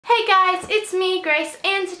Hey guys, it's me, Grace,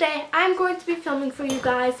 and today I'm going to be filming for you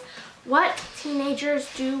guys what teenagers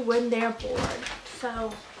do when they're bored.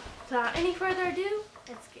 So, without any further ado,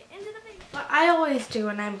 let's get into the video. What I always do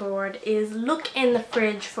when I'm bored is look in the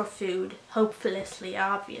fridge for food, hopelessly,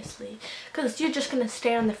 obviously. Because you're just going to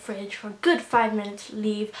stay on the fridge for a good 5 minutes,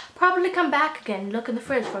 leave, probably come back again, look in the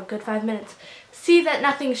fridge for a good 5 minutes, see that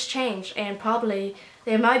nothing's changed, and probably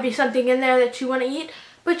there might be something in there that you want to eat,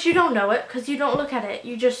 but you don't know it because you don't look at it.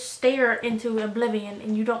 You just stare into oblivion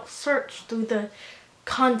and you don't search through the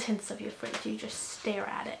contents of your fridge. You just stare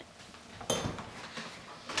at it.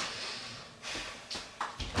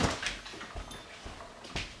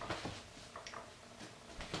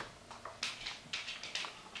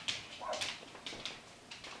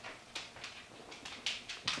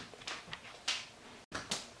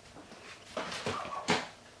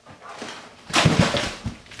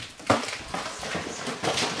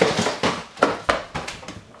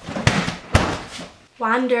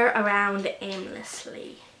 Wander around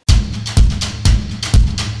aimlessly.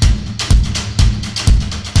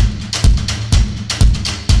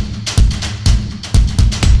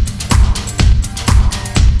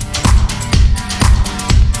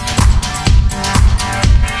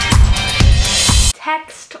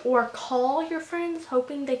 Text or call your friends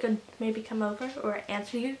hoping they could maybe come over or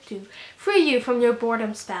answer you to free you from your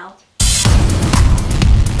boredom spell.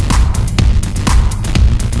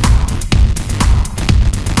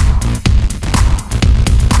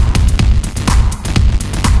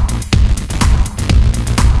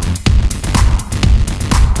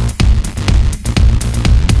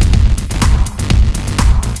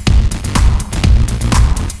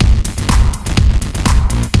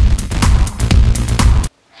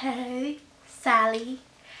 Sally,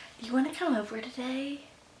 do you want to come over today?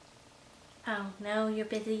 Oh, no, you're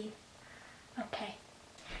busy. Okay.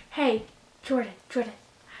 Hey, Jordan,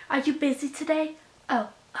 are you busy today? Oh,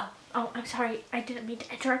 I'm sorry. I didn't mean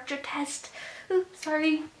to interrupt your test. Oops,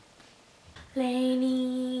 sorry.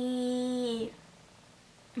 Lainey.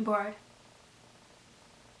 I'm bored.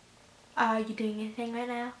 Are you doing anything right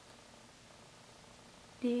now?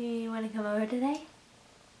 Do you want to come over today?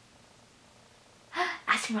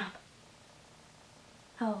 Ask your mom.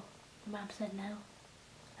 Oh, Mom said no.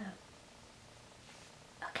 Oh.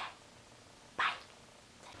 Okay. Bye.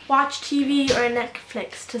 Watch TV or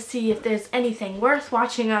Netflix to see if there's anything worth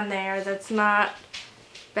watching on there that's not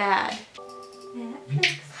bad.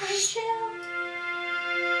 Netflix and chill.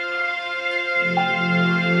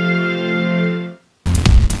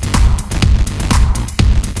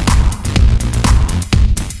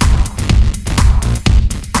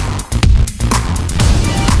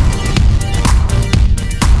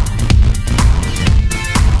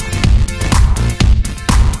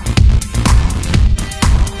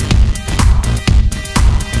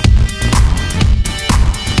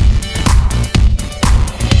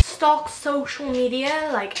 Stalk social media,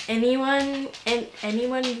 like anyone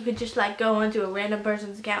you could just like go onto a random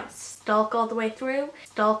person's account, stalk all the way through,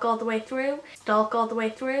 stalk all the way through, stalk all the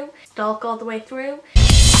way through, stalk all the way through.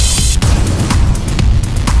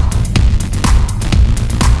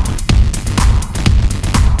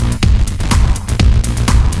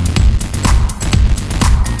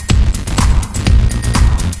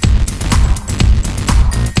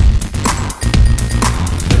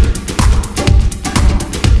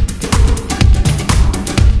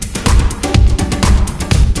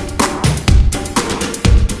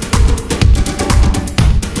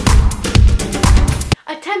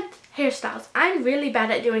 Hairstyles. I'm really bad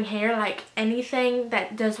at doing hair. Like anything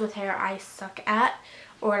that does with hair I suck at,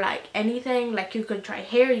 or like anything, like you could try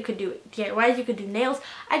hair, you could do DIY, you could do nails.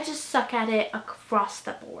 I just suck at it across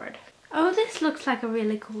the board. Oh, this looks like a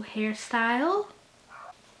really cool hairstyle.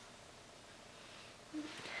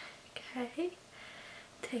 Okay,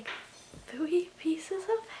 take 3 pieces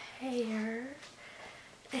of hair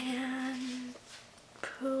and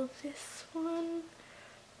pull this one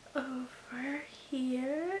over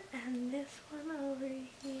here and this one over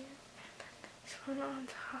here, and this one on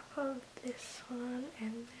top of this one,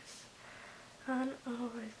 and this one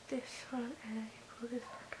over this one, and then you pull this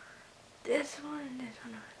one, this one,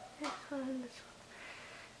 this one, this one,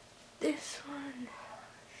 this one,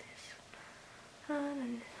 this one,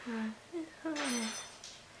 and this one, this one.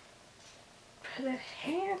 Put a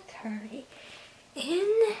hair curly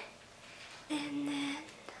in, and then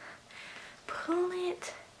pull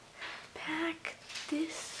it back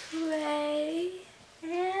this way,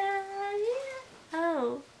 and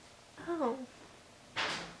oh,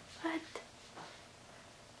 what?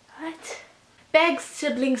 Beg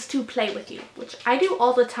siblings to play with you, which I do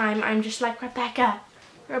all the time. I'm just like, Rebecca,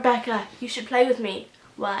 you should play with me.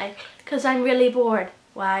 Why? Because I'm really bored.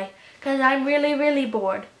 Why? Because I'm really, really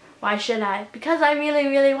bored. Why should I? Because I really,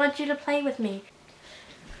 really want you to play with me.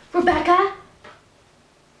 Rebecca?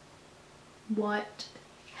 What?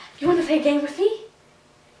 You want to play a game with me?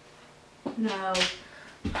 No.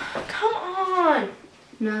 Come on.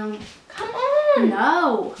 No. Come on.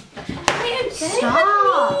 No. Play a game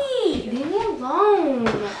Stop. with me. Leave me alone.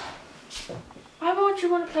 Why won't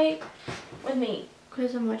you want to play with me?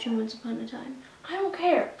 Because I'm watching Once Upon a Time. I don't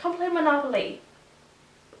care. Come play Monopoly.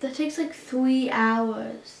 That takes like 3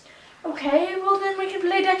 hours. Okay, well then we can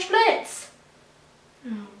play Dutch Blitz.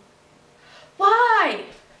 No. Why?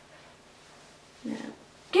 No.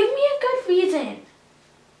 Give me a good reason.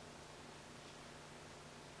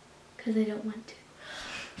 Because I don't want to.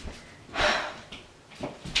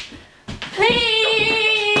 Please!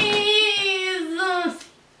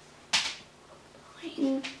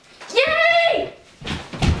 Yay!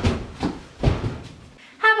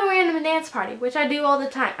 Have a random dance party, which I do all the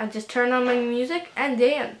time. I just turn on my music and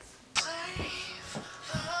dance.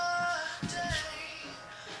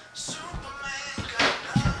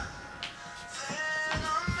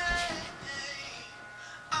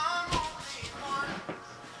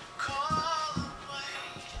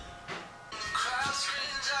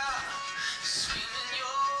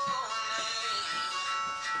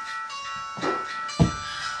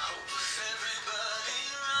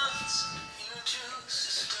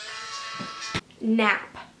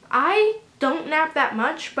 Nap. I don't nap that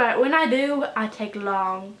much, but when I do, I take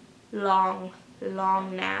long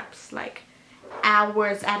naps, like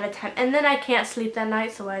hours at a time. And then I can't sleep that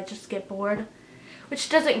night, so I just get bored, which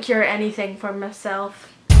doesn't cure anything for myself.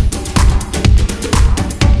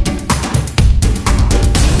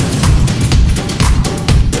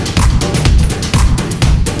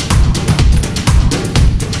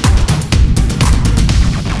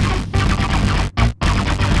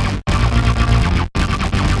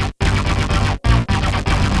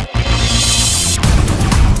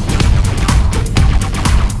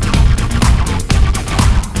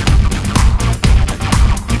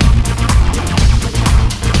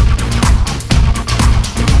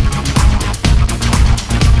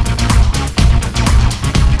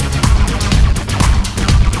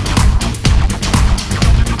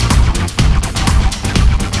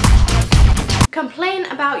 Complain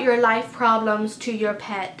about your life problems to your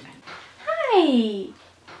pet. Hi!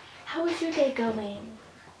 How is your day going?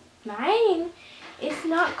 Mine is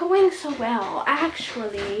not going so well.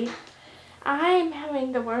 Actually, I'm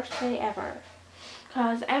having the worst day ever.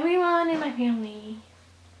 Because everyone in my family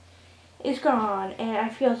is gone and I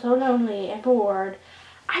feel so lonely and bored.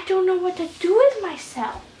 I don't know what to do with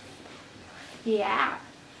myself. Yeah.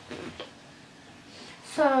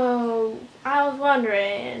 So, I was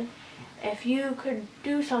wondering if you could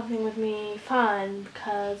do something with me fun,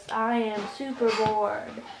 because I am super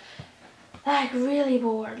bored. Like really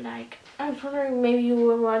bored. Like, I was wondering maybe you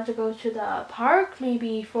would want to go to the park,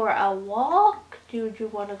 maybe for a walk. Do you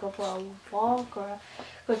want to go for a walk or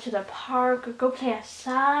go to the park or go play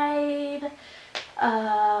outside?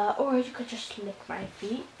 Or you could just lick my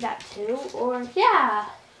feet, that too. Or yeah.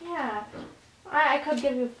 I could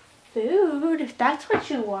give you food if that's what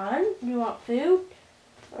you want. You want food?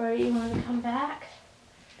 Or you want to come back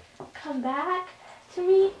to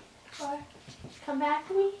me? Or come back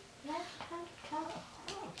to me? Yeah,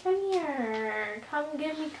 come here. Come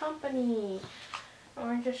give me company.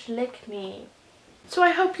 Or just lick me. So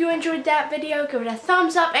I hope you enjoyed that video. Give it a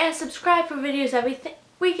thumbs up and subscribe for videos every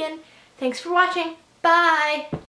weekend. Thanks for watching. Bye.